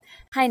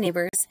Hi,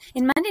 neighbors.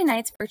 In Monday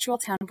night's virtual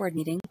town board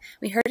meeting,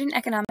 we heard an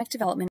economic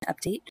development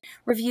update,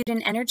 reviewed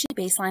an energy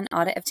baseline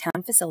audit of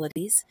town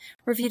facilities,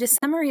 reviewed a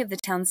summary of the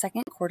town's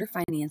second quarter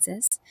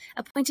finances,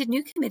 appointed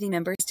new committee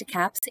members to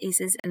CAPS,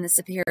 ACES, and the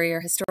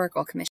Superior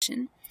Historical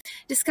Commission,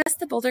 discussed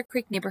the Boulder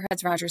Creek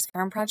Neighborhoods Rogers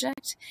Farm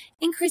project,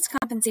 increased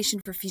compensation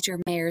for future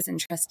mayors and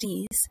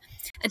trustees,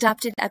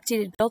 adopted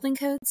updated building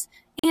codes,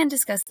 and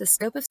discussed the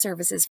scope of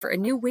services for a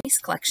new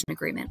waste collection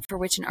agreement for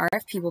which an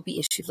RFP will be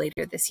issued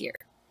later this year.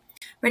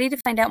 Ready to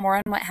find out more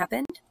on what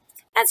happened?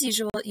 As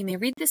usual, you may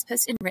read this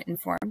post in written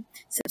form,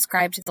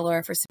 subscribe to the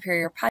Laura for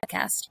Superior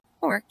podcast,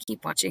 or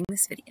keep watching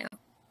this video.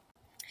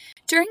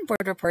 During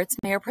board reports,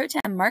 Mayor Pro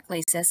Tem Mark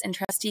Lasis and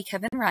Trustee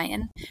Kevin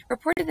Ryan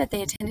reported that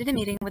they attended a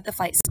meeting with the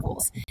flight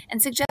schools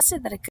and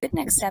suggested that a good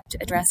next step to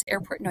address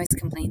airport noise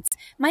complaints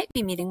might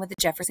be meeting with the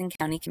Jefferson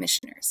County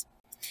Commissioners.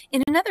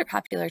 In another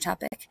popular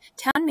topic,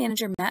 Town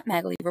Manager Matt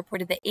Magley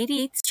reported that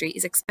 88th Street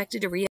is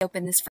expected to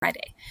reopen this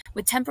Friday,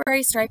 with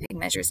temporary striping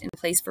measures in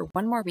place for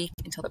one more week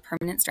until the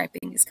permanent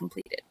striping is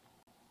completed.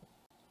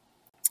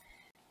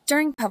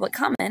 During public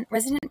comment,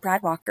 resident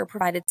Brad Walker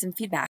provided some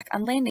feedback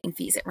on landing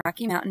fees at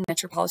Rocky Mountain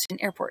Metropolitan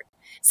Airport,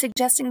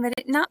 suggesting that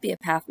it not be a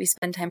path we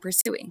spend time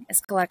pursuing, as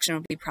collection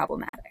would be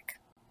problematic.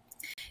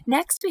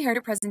 Next, we heard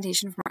a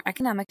presentation from our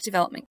economic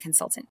development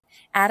consultant,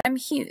 Adam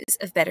Hughes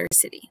of Better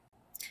City.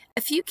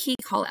 A few key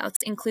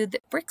callouts include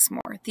that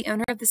Brixmor, the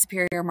owner of the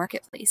Superior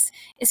Marketplace,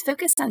 is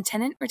focused on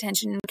tenant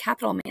retention and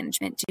capital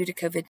management due to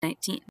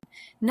COVID-19,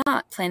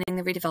 not planning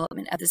the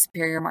redevelopment of the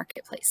Superior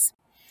Marketplace.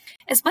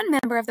 As one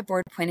member of the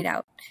board pointed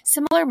out,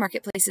 similar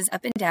marketplaces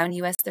up and down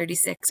US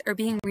 36 are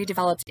being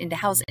redeveloped into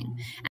housing,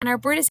 and our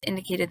board has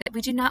indicated that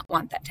we do not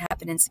want that to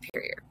happen in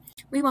Superior.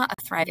 We want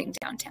a thriving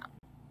downtown.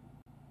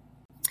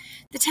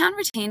 The town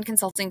retained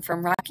consulting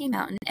firm Rocky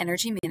Mountain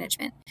Energy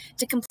Management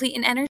to complete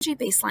an energy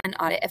baseline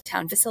audit of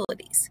town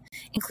facilities,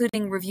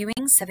 including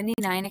reviewing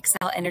 79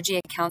 Xcel Energy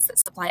accounts that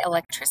supply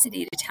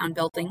electricity to town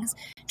buildings,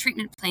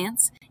 treatment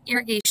plants,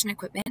 irrigation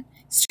equipment,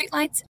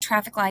 streetlights,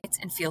 traffic lights,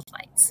 and field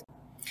lights.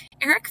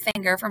 Eric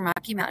Fanger from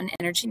Rocky Mountain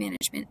Energy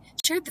Management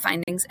shared the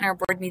findings in our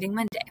board meeting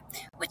Monday,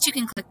 which you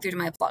can click through to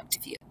my blog to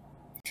view.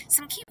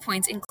 Some key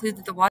points include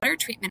that the water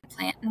treatment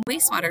plant and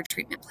wastewater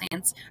treatment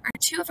plants are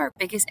two of our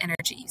biggest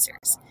energy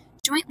users,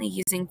 jointly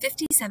using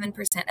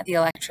 57% of the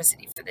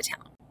electricity for the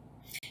town.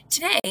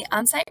 Today,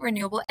 on-site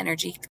renewable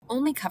energy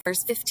only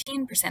covers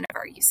 15% of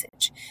our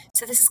usage,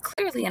 so this is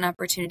clearly an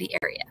opportunity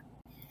area.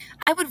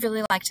 I would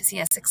really like to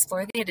see us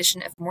explore the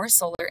addition of more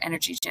solar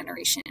energy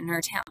generation in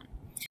our town.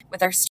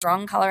 With our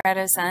strong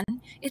Colorado sun,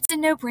 it's a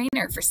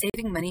no-brainer for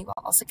saving money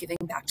while also giving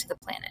back to the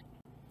planet.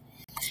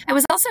 I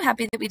was also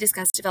happy that we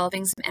discussed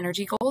developing some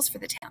energy goals for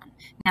the town,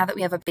 now that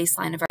we have a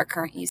baseline of our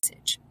current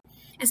usage.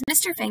 As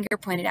Mr.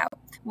 Fanger pointed out,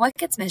 what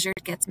gets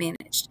measured gets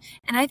managed,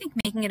 and I think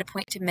making it a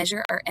point to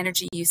measure our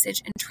energy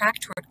usage and track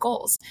toward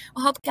goals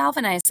will help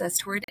galvanize us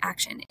toward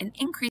action in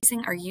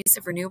increasing our use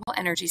of renewable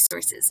energy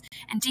sources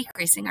and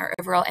decreasing our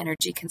overall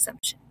energy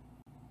consumption.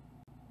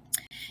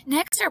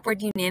 Next, our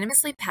board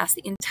unanimously passed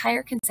the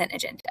entire consent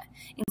agenda,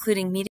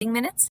 including meeting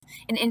minutes,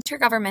 an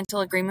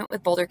intergovernmental agreement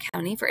with Boulder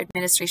County for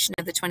administration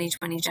of the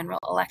 2020 general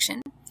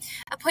election,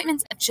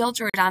 appointments of Jill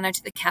Giordano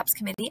to the CAPS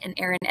Committee and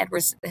Aaron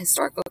Edwards to the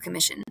Historical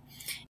Commission,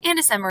 and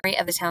a summary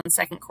of the town's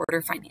second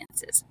quarter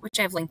finances, which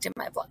I've linked in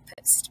my blog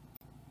post.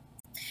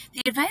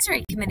 The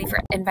Advisory Committee for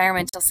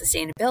Environmental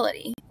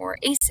Sustainability, or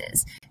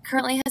ACES,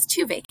 currently has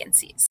 2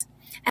 vacancies.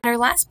 At our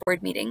last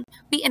board meeting,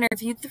 we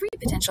interviewed 3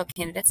 potential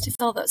candidates to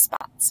fill those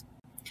spots.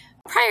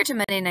 Prior to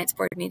Monday night's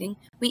board meeting,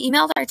 we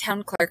emailed our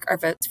town clerk our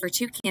votes for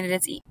 2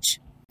 candidates each.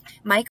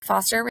 Mike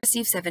Foster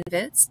received 7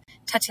 votes,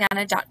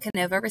 Tatiana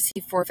Dotkanova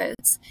received 4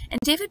 votes,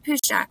 and David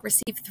Puzak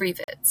received 3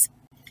 votes.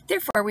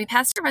 Therefore, we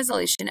passed a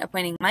resolution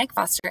appointing Mike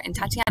Foster and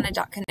Tatiana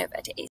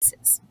Dotkanova to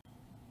ACES.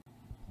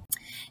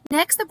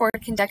 Next, the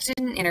board conducted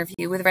an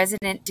interview with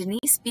resident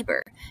Denise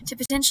Bieber to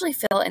potentially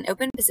fill an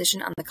open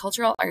position on the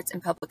Cultural Arts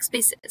and Public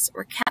Spaces,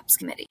 or CAPS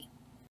Committee.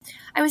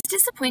 I was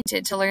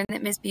disappointed to learn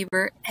that Ms.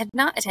 Bieber had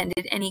not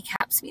attended any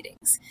CAPS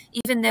meetings,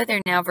 even though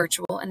they're now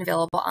virtual and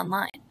available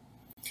online.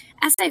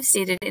 As I've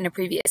stated in a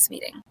previous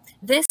meeting,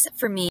 this,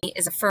 for me,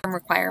 is a firm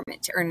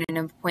requirement to earn an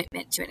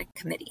appointment to a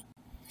committee.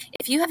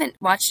 If you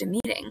haven't watched a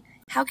meeting,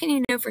 how can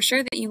you know for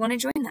sure that you want to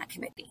join that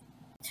committee?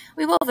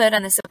 We will vote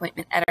on this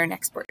appointment at our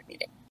next board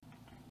meeting.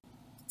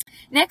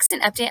 Next,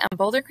 an update on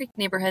Boulder Creek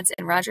Neighborhoods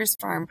and Rogers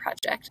Farm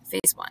Project,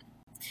 Phase 1.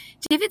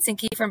 David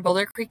Zinke from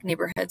Boulder Creek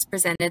Neighborhoods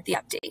presented the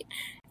update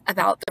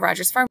about the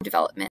Rogers Farm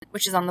development,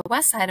 which is on the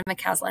west side of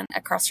McCaslin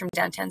across from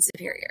downtown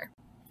Superior.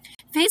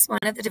 Phase 1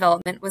 of the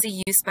development was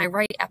a use by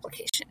right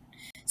application,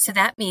 so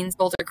that means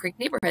Boulder Creek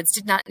Neighborhoods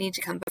did not need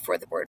to come before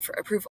the board for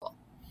approval.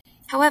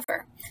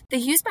 However, the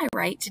use by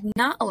right did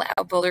not allow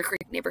Boulder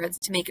Creek Neighborhoods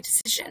to make a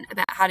decision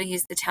about how to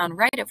use the town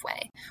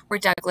right-of-way, where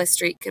Douglas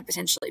Street could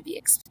potentially be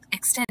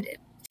extended.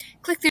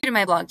 Click through to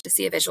my blog to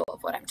see a visual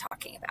of what I'm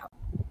talking about.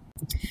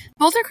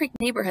 Boulder Creek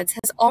Neighborhoods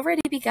has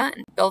already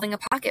begun building a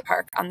pocket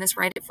park on this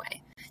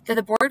right-of-way, though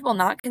the board will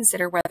not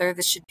consider whether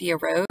this should be a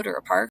road or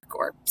a park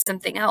or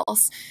something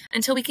else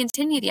until we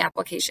continue the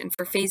application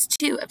for Phase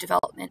 2 of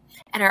development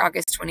at our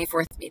August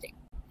 24th meeting.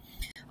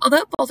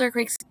 Although Boulder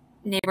Creek's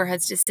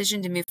neighborhood's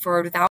decision to move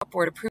forward without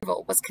board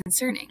approval was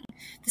concerning,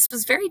 this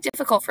was very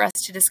difficult for us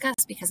to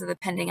discuss because of the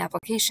pending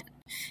application,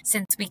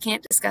 since we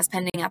can't discuss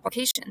pending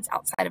applications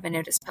outside of a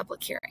notice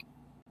public hearing.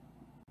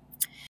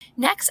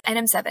 Next,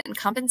 Item 7,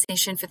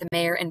 compensation for the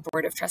mayor and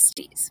board of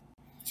trustees.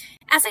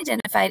 As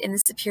identified in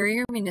the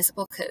Superior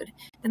Municipal Code,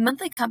 the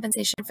monthly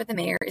compensation for the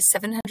mayor is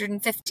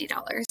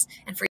 $750,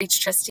 and for each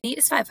trustee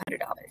is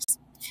 $500.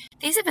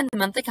 These have been the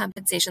monthly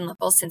compensation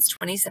levels since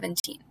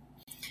 2017.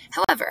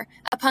 However,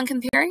 upon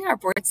comparing our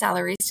board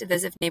salaries to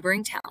those of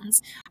neighboring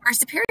towns, our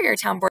Superior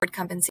Town Board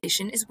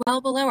compensation is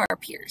well below our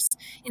peers,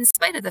 in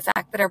spite of the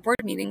fact that our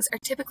board meetings are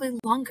typically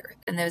longer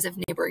than those of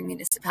neighboring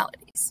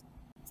municipalities.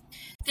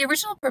 The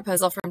original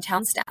proposal from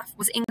town staff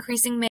was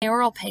increasing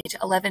mayoral pay to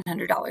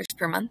 $1,100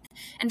 per month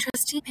and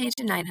trustee pay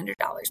to $900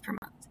 per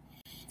month.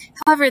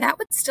 However, that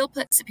would still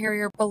put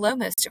Superior below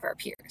most of our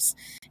peers,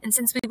 and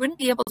since we wouldn't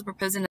be able to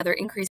propose another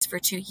increase for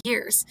 2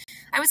 years,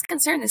 I was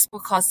concerned this will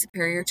cause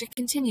Superior to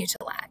continue to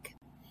lag.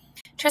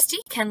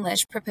 Trustee Ken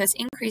Lish proposed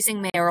increasing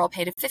mayoral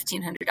pay to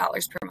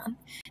 $1,500 per month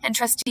and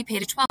trustee pay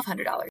to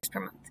 $1,200 per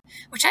month,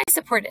 which I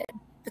supported,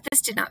 but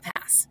this did not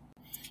pass.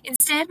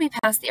 Instead, we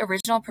passed the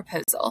original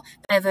proposal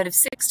by a vote of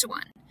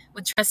 6-1,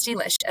 with Trustee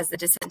Lish as the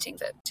dissenting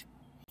vote.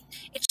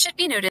 It should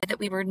be noted that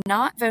we were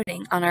not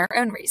voting on our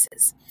own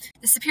raises.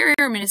 The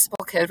Superior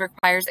Municipal Code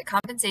requires that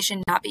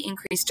compensation not be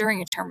increased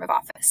during a term of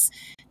office.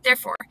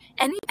 Therefore,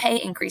 any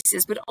pay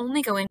increases would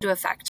only go into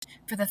effect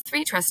for the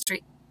 3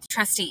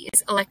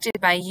 trustees elected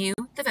by you,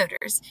 the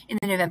voters, in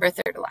the November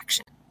 3rd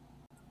election.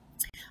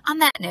 On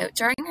that note,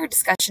 during our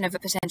discussion of a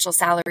potential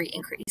salary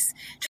increase,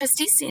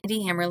 Trustee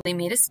Sandy Hammerly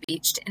made a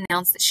speech to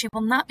announce that she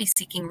will not be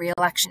seeking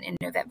re-election in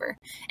November,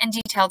 and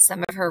detailed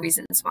some of her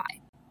reasons why.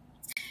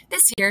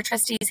 This year,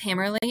 Trustees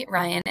Hammerly,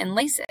 Ryan, and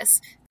Lasis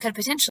could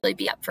potentially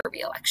be up for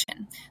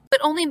re-election,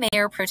 but only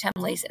Mayor Pro Tem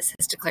Lasis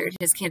has declared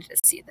his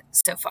candidacy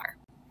so far.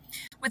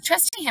 With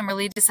Trustee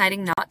Hammerly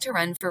deciding not to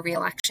run for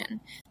re-election,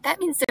 that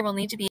means there will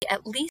need to be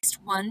at least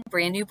 1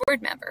 brand new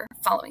board member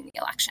following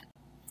the election.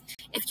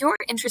 If you're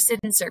interested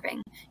in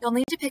serving, you'll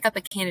need to pick up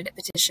a candidate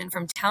petition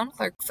from Town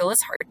Clerk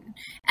Phyllis Harden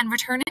and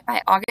return it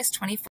by August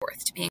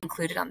 24th to be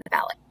included on the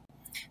ballot.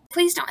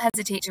 Please don't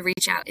hesitate to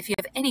reach out if you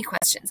have any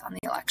questions on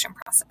the election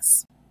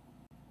process.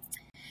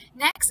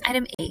 Next,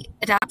 Item 8,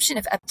 adoption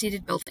of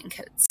updated building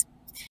codes.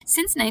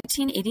 Since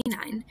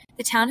 1989,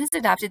 the town has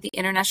adopted the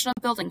International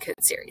Building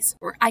Code Series,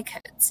 or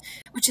ICODES,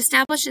 which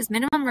establishes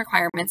minimum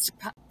requirements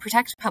to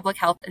protect public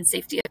health and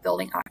safety of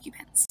building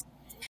occupants.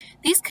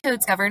 These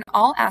codes govern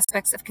all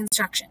aspects of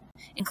construction,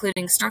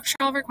 including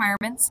structural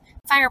requirements,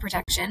 fire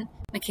protection,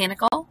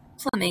 mechanical,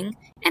 plumbing,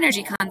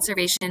 energy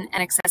conservation,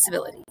 and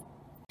accessibility.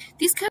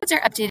 These codes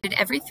are updated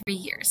every 3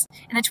 years,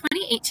 and the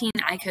 2018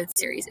 ICODES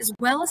series is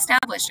well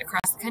established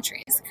across the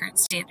country as the current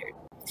standard.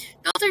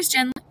 Builders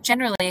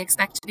generally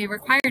expect to be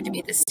required to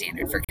meet this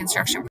standard for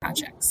construction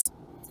projects.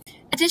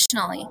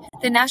 Additionally,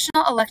 the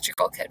National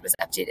Electrical Code was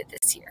updated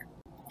this year.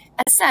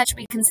 As such,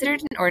 we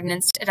considered an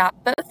ordinance to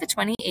adopt both the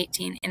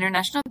 2018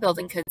 International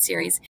Building Code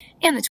Series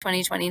and the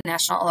 2020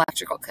 National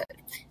Electrical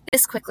Code.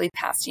 This quickly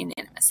passed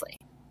unanimously.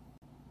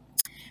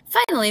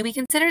 Finally, we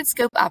considered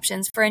scope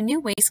options for a new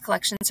waste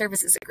collection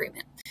services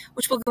agreement,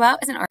 which will go out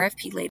as an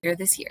RFP later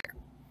this year.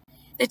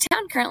 The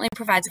town currently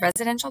provides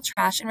residential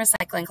trash and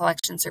recycling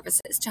collection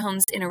services to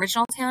homes in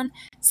Original Town,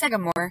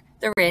 Sagamore,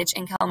 The Ridge,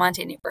 and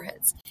Calamonte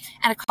neighborhoods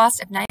at a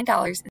cost of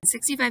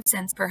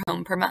 $9.65 per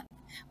home per month,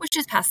 which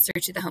is passed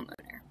through to the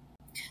homeowner.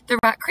 The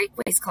Rock Creek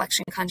waste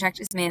collection contract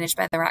is managed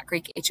by the Rock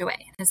Creek HOA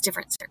and has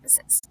different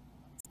services.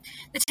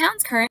 The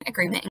town's current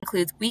agreement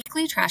includes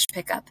weekly trash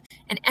pickup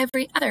and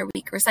every other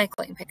week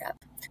recycling pickup,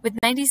 with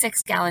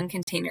 96-gallon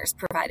containers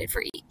provided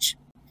for each.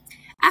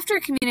 After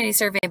a community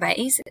survey by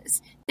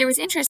ACES, there was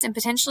interest in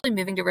potentially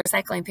moving to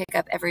recycling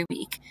pickup every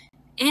week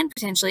and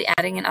potentially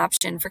adding an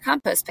option for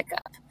compost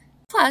pickup,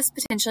 plus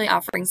potentially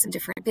offering some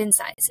different bin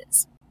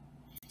sizes.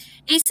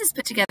 ACES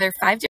put together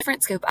 5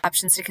 different scope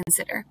options to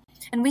consider,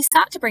 and we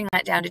sought to bring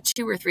that down to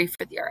 2 or 3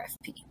 for the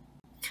RFP.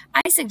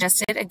 I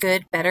suggested a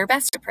good, better,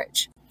 best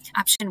approach.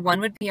 Option 1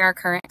 would be our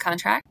current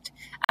contract,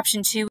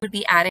 Option 2 would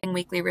be adding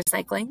weekly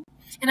recycling,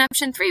 and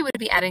Option 3 would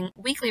be adding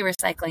weekly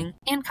recycling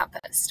and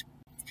compost.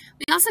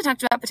 We also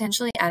talked about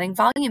potentially adding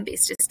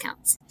volume-based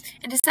discounts,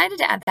 and decided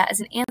to add that as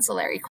an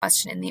ancillary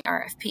question in the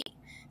RFP.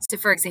 So,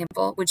 for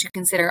example, would you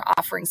consider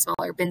offering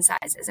smaller bin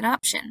size as an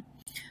option,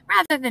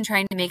 rather than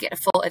trying to make it a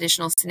full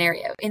additional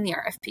scenario in the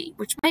RFP,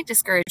 which might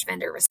discourage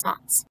vendor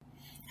response.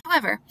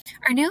 However,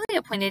 our newly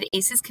appointed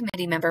ACES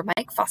committee member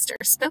Mike Foster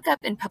spoke up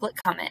in public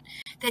comment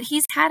that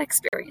he's had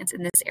experience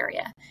in this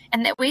area,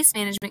 and that waste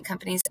management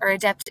companies are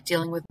adept at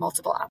dealing with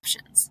multiple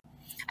options.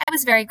 I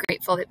was very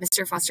grateful that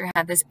Mr. Foster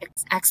had this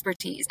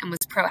expertise and was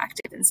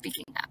proactive in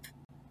speaking up.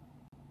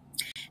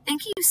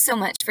 Thank you so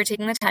much for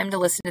taking the time to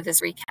listen to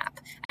this recap.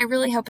 I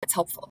really hope it's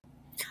helpful.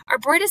 Our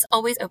board is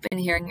always open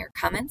to hearing your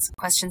comments,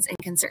 questions, and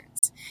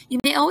concerns. You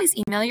may always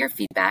email your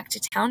feedback to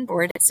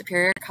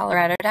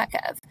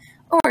townboard@superiorcolorado.gov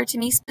or to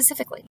me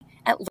specifically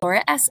at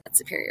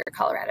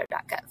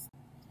lauras@superiorcolorado.gov.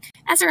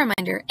 As a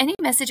reminder, any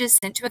messages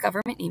sent to a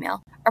government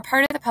email are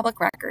part of the public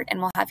record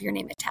and will have your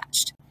name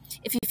attached.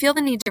 If you feel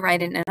the need to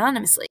write in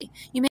anonymously,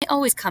 you may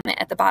always comment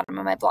at the bottom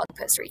of my blog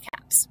post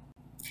recaps.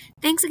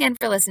 Thanks again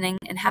for listening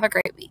and have a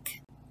great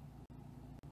week.